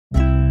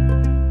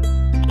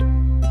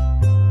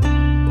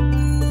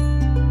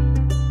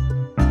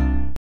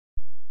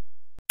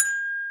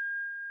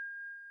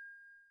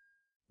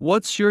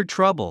What's your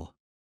trouble?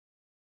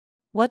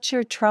 What's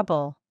your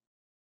trouble?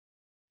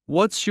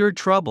 What's your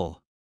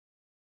trouble?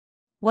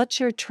 What's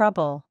your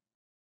trouble?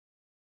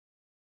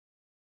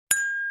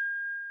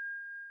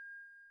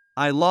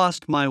 I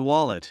lost my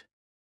wallet.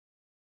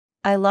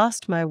 I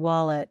lost my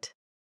wallet.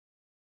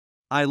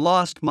 I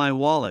lost my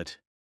wallet.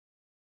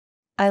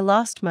 I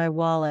lost my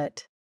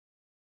wallet.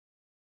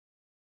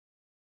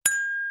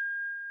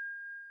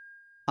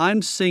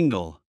 I'm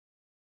single.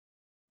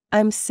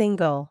 I'm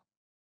single.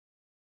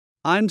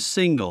 I'm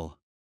single.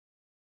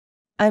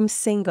 I'm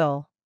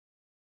single.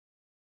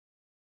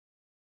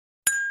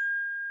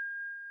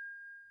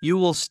 You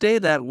will stay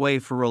that way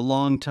for a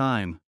long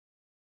time.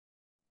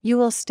 You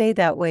will stay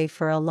that way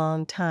for a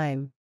long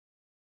time.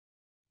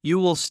 You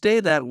will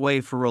stay that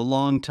way for a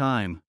long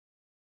time.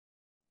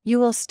 You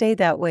will stay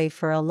that way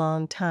for a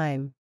long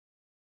time.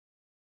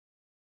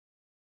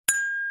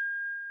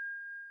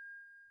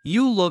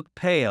 You look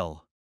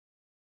pale.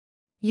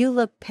 You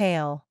look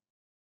pale.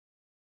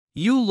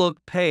 You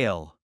look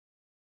pale.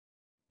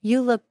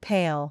 You look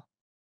pale.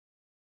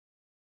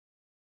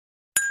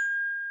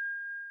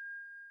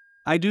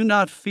 I do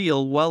not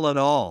feel well at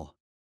all.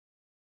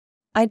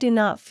 I do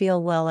not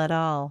feel well at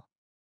all.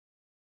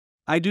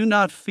 I do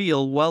not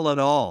feel well at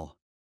all.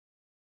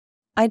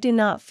 I do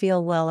not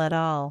feel well at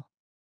all.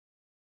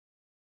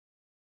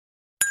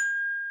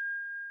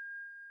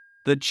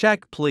 The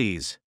check,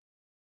 please.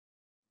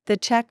 The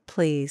check,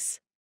 please.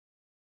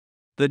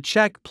 The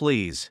check,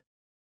 please.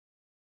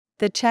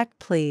 The check,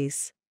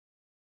 please.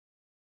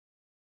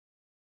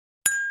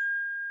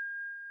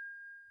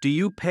 Do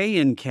you pay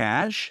in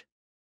cash?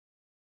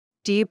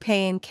 Do you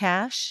pay in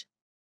cash?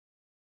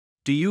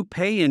 Do you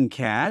pay in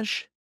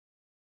cash?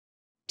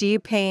 Do you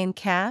pay in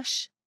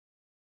cash?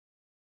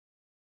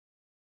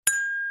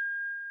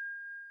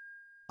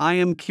 I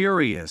am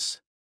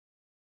curious.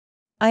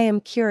 I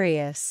am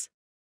curious.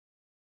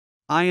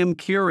 I am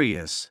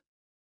curious.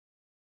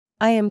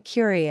 I am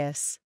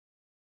curious.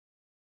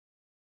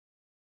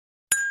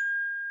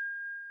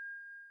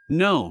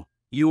 No,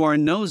 you are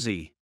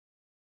nosy.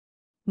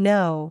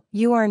 No,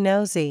 you are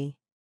nosy.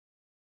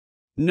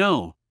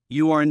 No,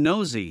 you are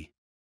nosy.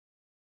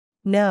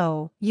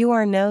 No, you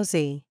are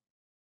nosy.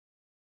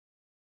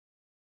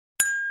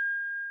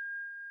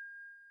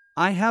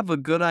 I have a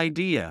good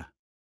idea.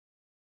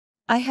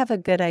 I have a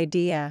good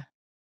idea.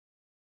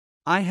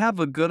 I have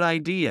a good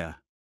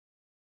idea.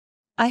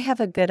 I have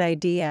a good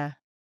idea.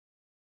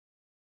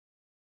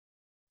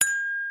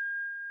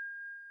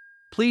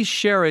 Please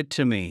share it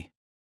to me.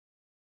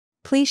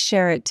 Please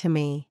share it to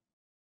me.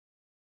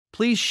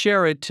 Please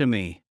share it to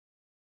me.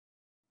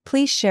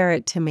 Please share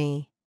it to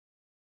me.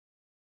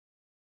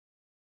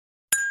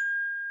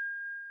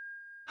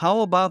 How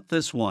about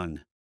this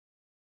one?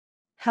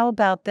 How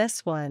about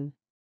this one?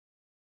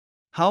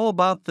 How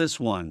about this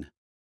one?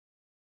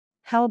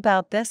 How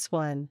about this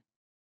one?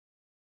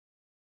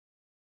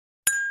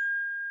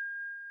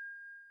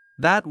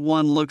 That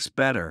one looks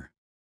better.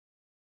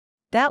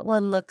 That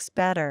one looks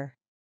better.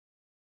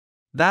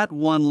 That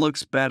one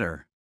looks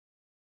better.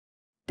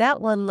 That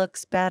one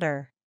looks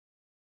better.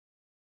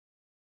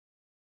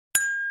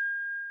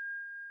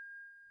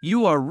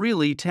 You are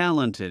really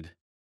talented.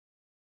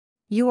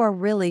 You are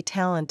really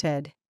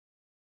talented.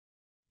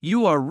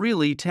 You are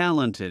really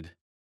talented.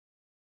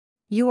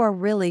 You are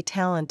really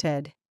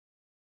talented.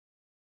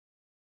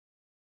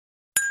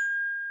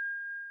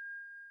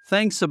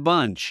 Thanks a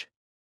bunch.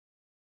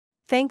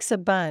 Thanks a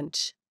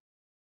bunch.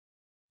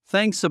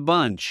 Thanks a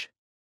bunch.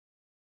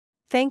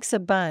 Thanks a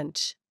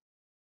bunch.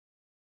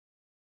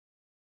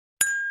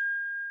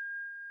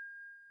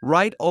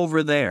 Right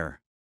over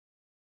there.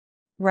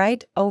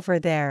 Right over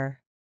there.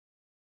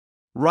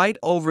 Right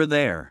over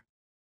there.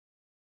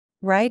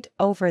 Right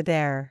over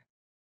there.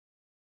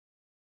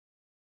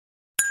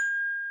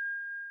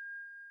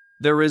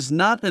 There is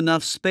not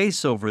enough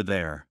space over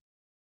there.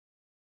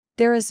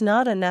 There is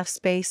not enough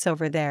space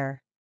over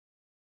there.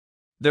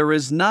 There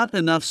is not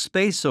enough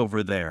space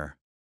over there.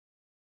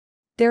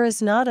 There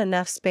is not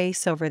enough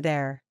space over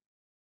there.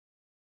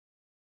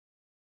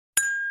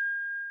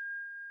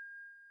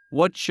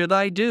 What should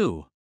I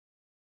do?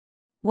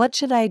 What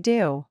should I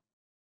do?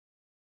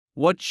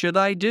 What should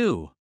I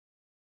do?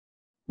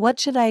 What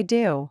should I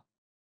do?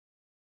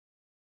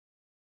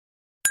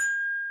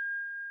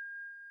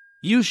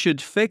 You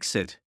should fix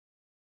it.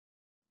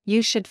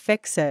 You should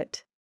fix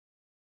it.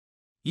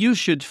 You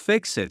should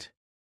fix it.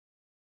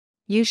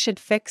 You should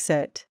fix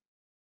it.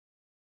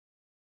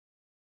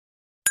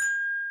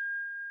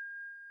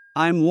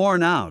 I'm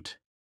worn out.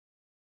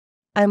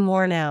 I'm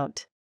worn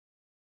out.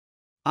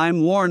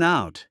 I'm worn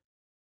out.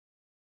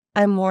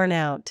 I'm worn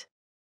out.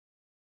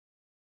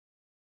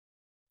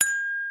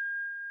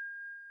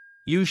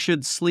 You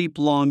should sleep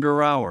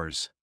longer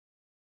hours.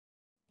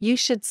 You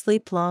should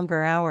sleep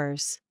longer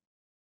hours.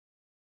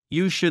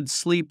 You should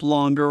sleep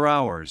longer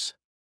hours.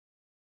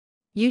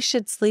 You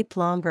should sleep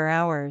longer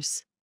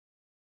hours.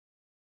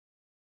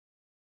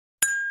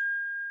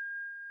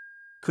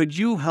 Could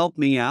you help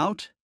me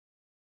out?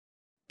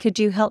 Could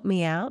you help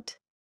me out?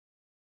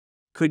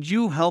 Could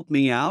you help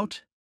me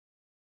out?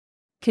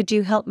 Could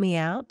you help me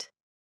out?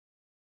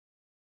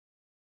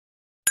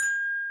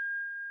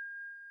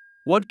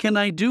 What can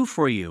I do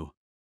for you?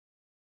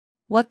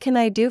 What can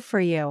I do for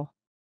you?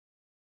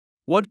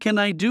 What can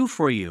I do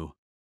for you?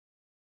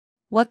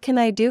 What can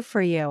I do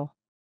for you?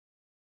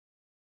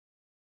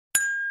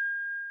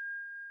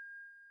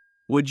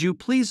 Would you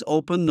please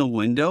open the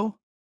window?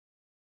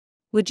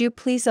 Would you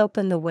please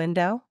open the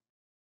window?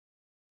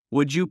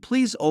 Would you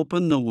please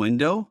open the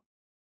window?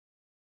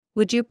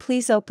 Would you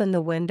please open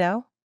the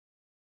window?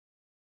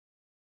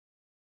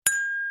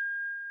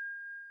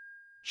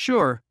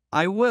 Sure,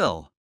 I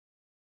will.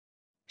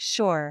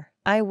 Sure,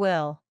 I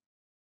will.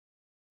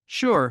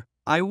 Sure,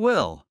 I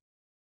will.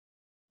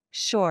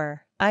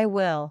 Sure, I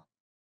will.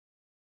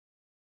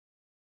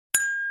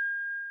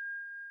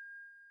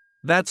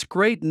 That's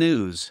great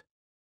news.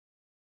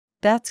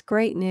 That's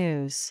great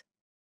news.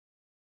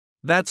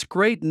 That's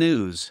great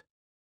news.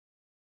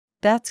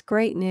 That's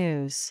great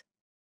news.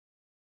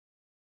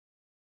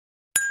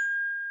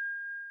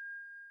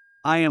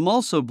 I am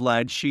also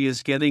glad she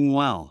is getting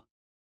well.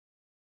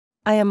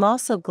 I am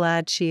also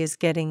glad she is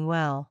getting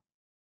well.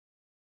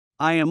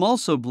 I am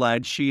also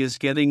glad she is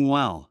getting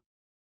well.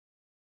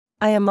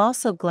 I am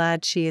also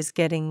glad she is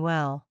getting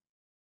well.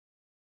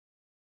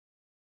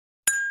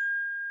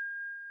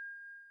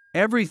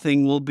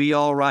 Everything will be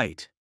all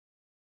right.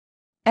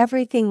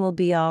 Everything will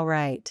be all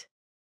right.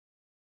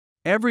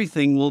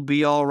 Everything will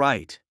be all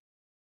right.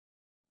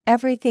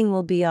 Everything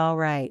will be all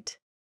right.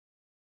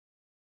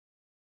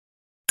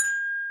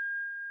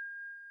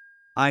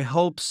 I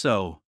hope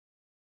so.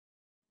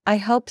 I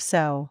hope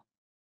so.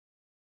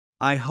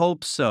 I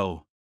hope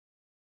so.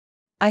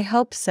 I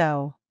hope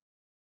so.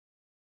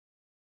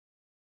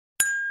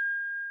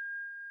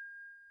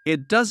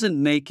 It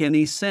doesn't make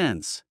any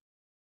sense.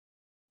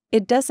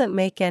 It doesn't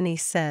make any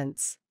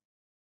sense.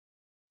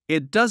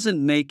 It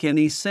doesn't make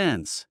any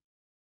sense.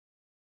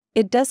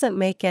 It doesn't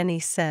make any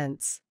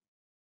sense.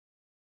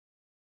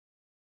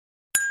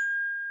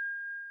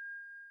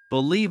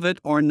 Believe it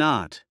or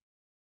not.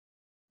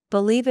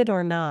 Believe it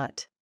or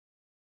not.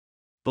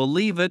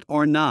 Believe it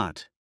or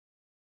not.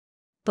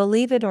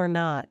 Believe it or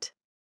not.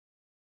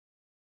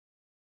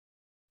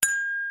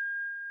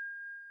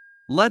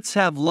 Let's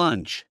have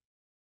lunch.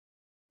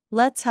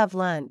 Let's have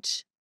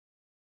lunch.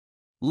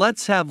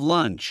 Let's have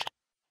lunch.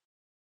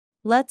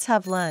 Let's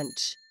have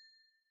lunch.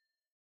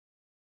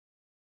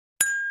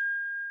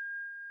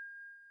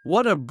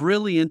 What a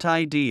brilliant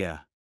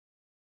idea.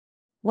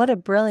 What a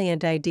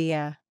brilliant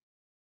idea.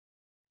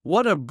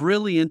 What a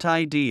brilliant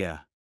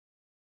idea.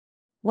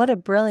 What a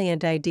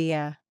brilliant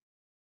idea.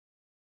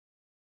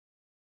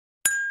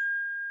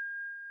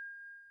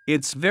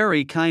 It's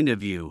very kind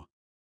of you.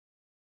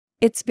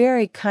 It's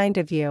very kind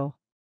of you.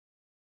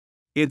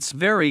 It's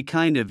very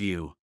kind of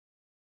you.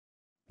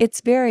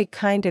 It's very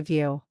kind of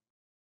you.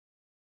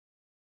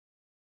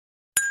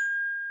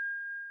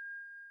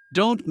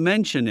 Don't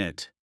mention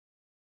it.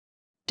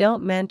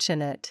 Don't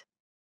mention it.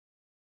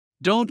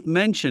 Don't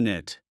mention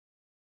it.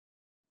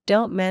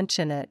 Don't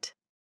mention it.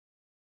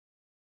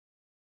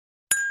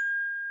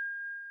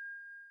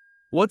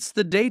 What's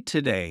the date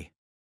today?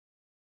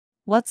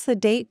 What's the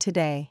date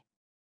today?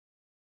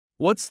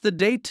 What's the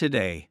date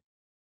today?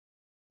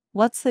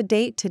 What's the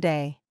date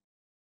today?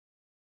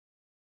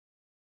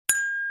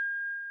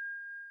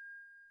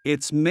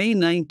 It's May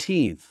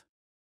 19th.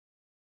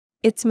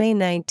 It's May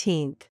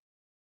 19th.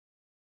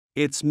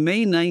 It's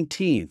May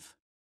 19th.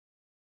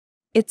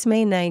 It's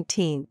May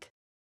 19th.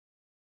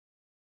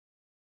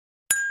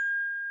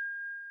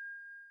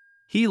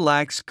 He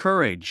lacks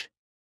courage.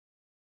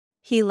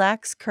 He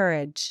lacks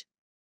courage.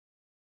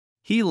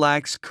 He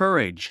lacks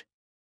courage.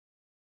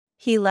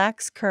 He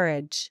lacks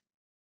courage.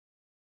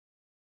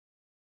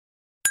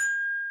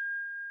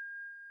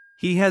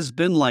 He has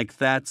been like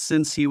that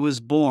since he was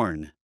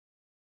born.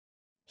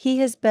 He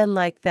has been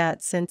like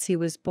that since he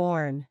was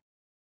born.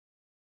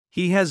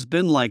 He has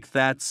been like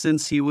that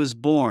since he was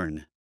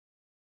born.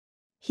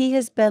 He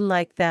has been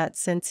like that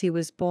since he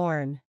was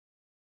born.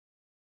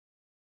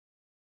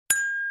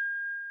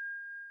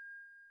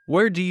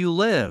 Where do you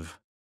live?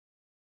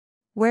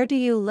 Where do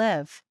you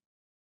live?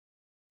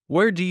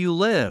 Where do you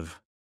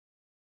live?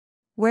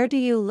 Where do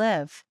you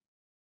live?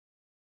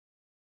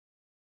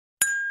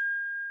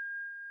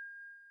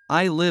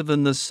 I live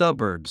in the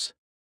suburbs.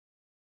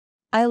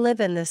 I live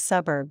in the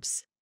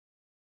suburbs.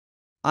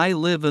 I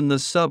live in the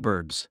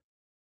suburbs.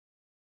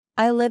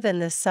 I live in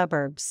the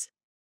suburbs.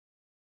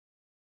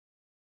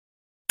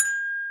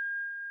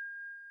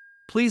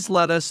 Please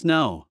let us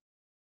know.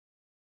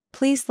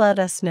 Please let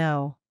us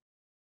know.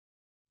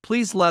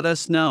 Please let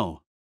us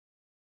know.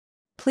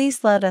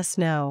 Please let us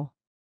know.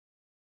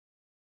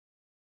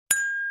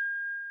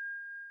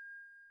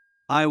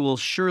 I will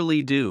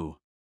surely do.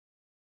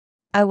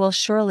 I will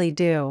surely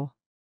do.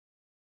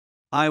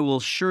 I will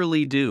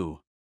surely do.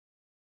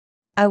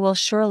 I will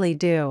surely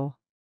do.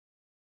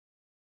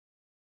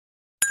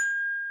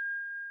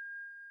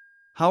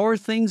 How are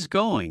things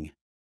going?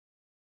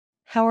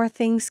 How are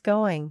things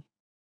going?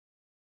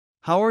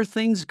 How are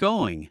things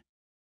going?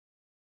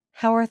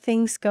 How are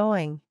things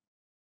going?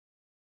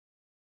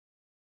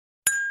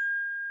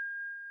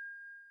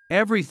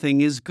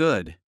 Everything is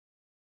good.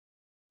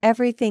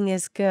 Everything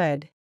is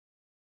good.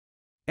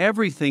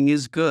 Everything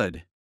is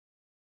good.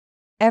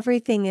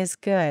 Everything is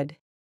good.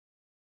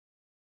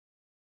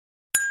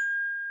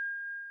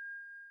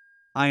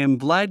 I am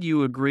glad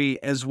you agree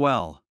as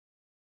well.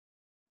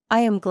 I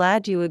am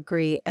glad you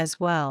agree as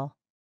well.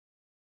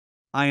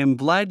 I am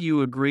glad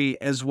you agree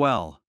as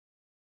well.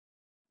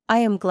 I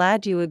am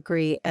glad you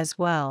agree as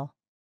well.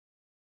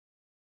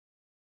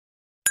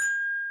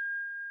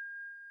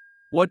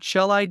 What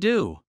shall I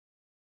do?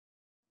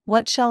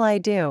 What shall I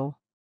do?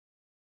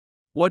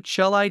 What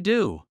shall I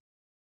do?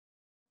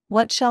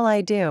 What shall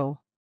I do?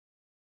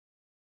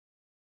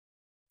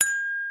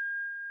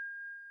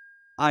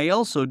 I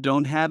also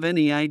don't have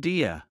any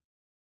idea.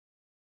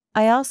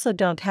 I also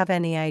don't have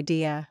any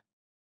idea.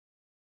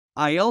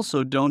 I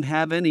also don't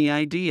have any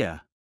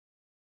idea.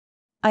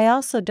 I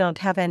also don't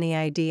have any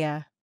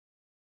idea.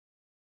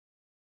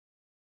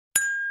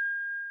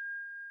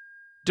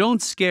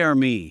 Don't scare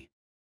me.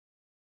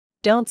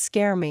 Don't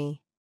scare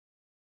me.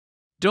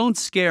 Don't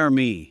scare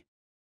me.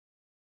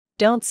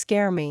 Don't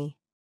scare me.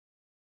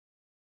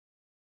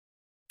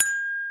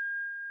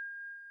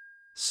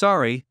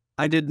 Sorry,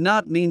 I did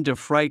not mean to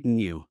frighten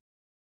you.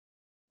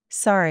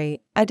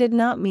 Sorry, I did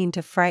not mean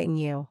to frighten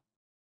you.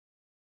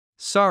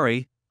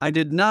 Sorry, I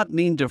did not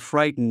mean to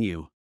frighten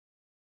you.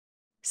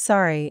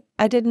 Sorry,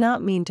 I did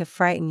not mean to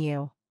frighten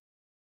you.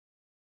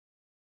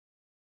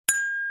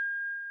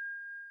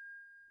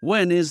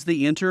 When is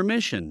the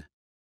intermission?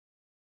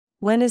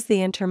 When is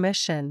the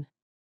intermission?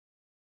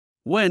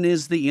 When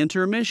is the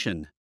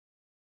intermission?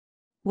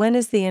 When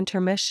is the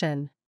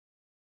intermission?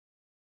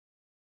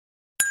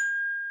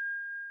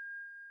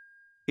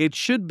 It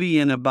should be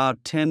in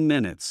about 10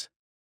 minutes.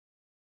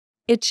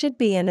 It should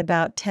be in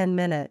about 10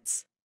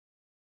 minutes.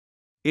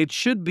 It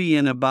should be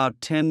in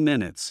about 10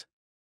 minutes.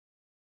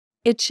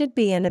 It should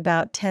be in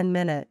about 10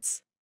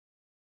 minutes.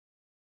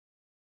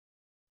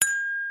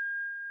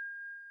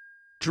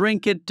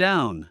 Drink it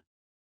down.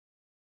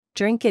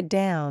 Drink it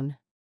down.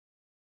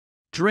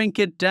 Drink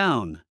it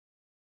down.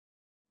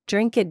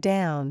 Drink it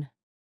down.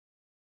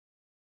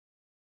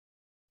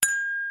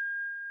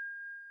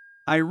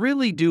 I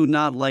really do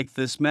not like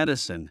this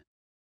medicine.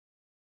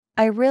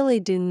 I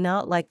really do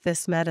not like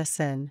this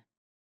medicine.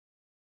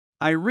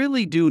 I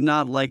really do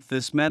not like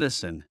this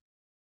medicine.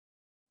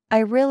 I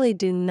really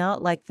do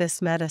not like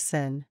this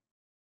medicine.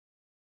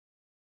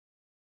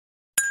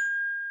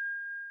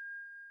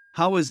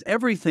 How is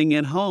everything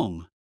at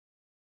home?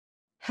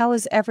 How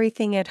is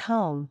everything at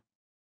home?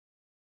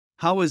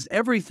 How is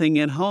everything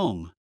at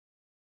home?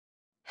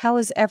 How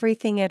is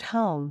everything at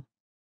home?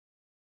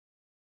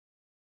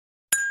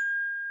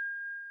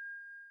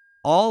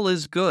 All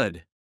is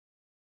good.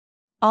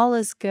 All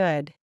is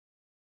good.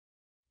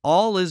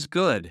 All is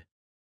good.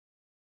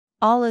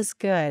 All is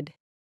good.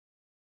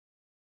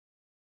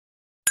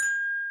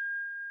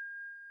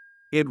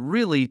 It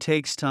really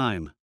takes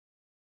time.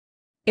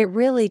 It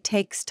really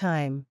takes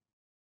time.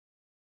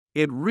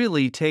 It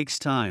really takes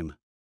time.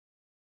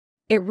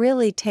 It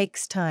really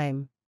takes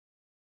time.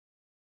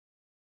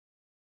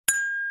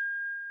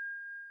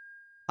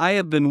 I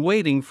have been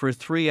waiting for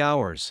 3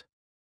 hours.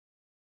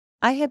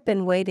 I have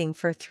been waiting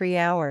for 3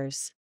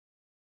 hours.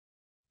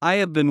 I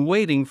have been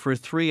waiting for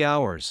 3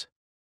 hours.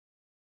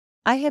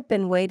 I have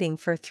been waiting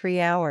for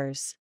 3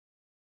 hours.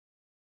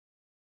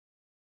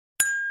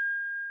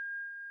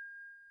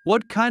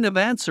 What kind of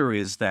answer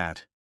is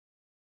that?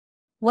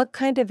 What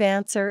kind of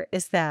answer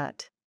is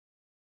that?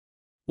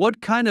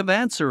 What kind of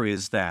answer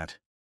is that?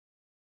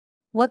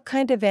 What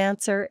kind of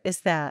answer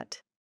is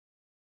that?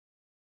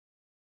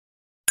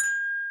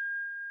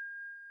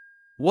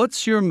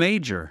 What's your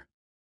major?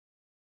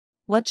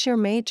 What's your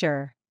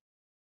major?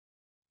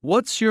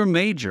 What's your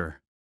major?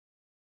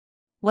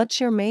 What's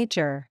your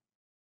major?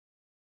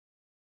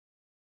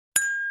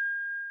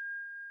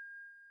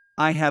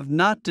 I have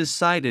not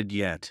decided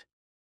yet.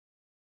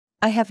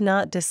 I have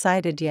not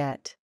decided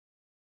yet.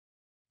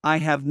 I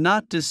have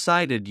not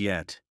decided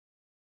yet.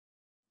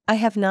 I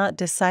have not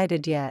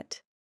decided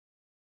yet.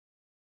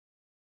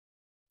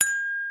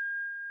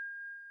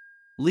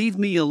 Leave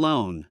me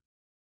alone.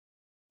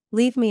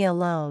 Leave me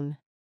alone.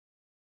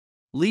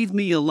 Leave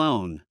me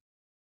alone.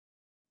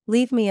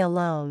 Leave me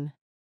alone.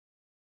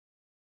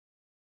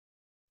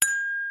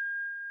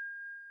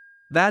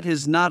 That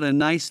is not a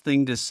nice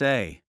thing to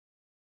say.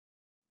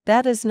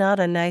 That is not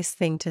a nice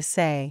thing to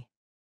say.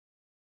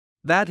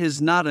 That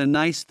is not a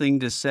nice thing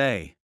to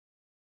say.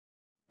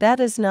 That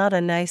is not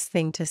a nice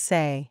thing to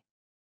say.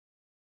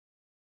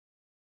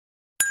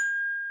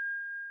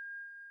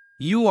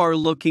 You are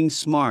looking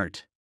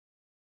smart.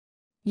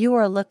 You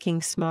are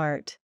looking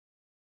smart.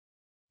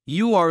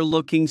 You are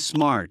looking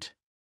smart.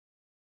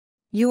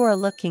 You are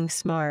looking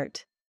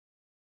smart.